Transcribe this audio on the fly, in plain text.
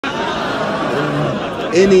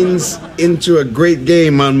innings into a great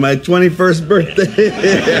game on my 21st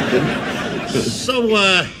birthday.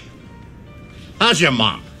 So, how's your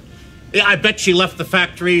mom? Yeah, I bet she left the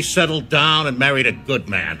factory, settled down, and married a good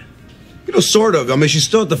man. You know, sort of. I mean, she's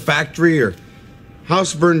still at the factory. Her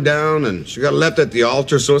house burned down, and she got left at the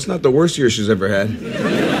altar, so it's not the worst year she's ever had.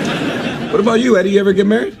 What about you, Eddie? You ever get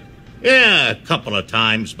married? Yeah, a couple of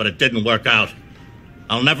times, but it didn't work out.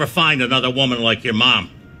 I'll never find another woman like your mom.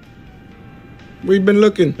 We've been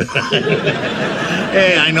looking.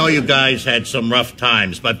 Hey, I know you guys had some rough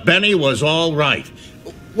times, but Benny was all right.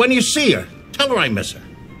 When you see her, tell her I miss her.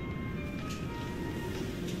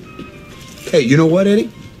 Hey, you know what,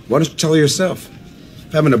 Eddie? Why don't you tell her yourself?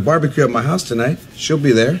 I'm having a barbecue at my house tonight. She'll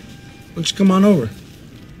be there. Why don't you come on over?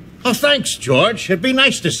 Oh, thanks, George. It'd be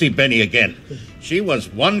nice to see Benny again. She was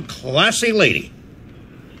one classy lady.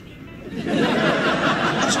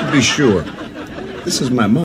 Just to be sure, this is my mom.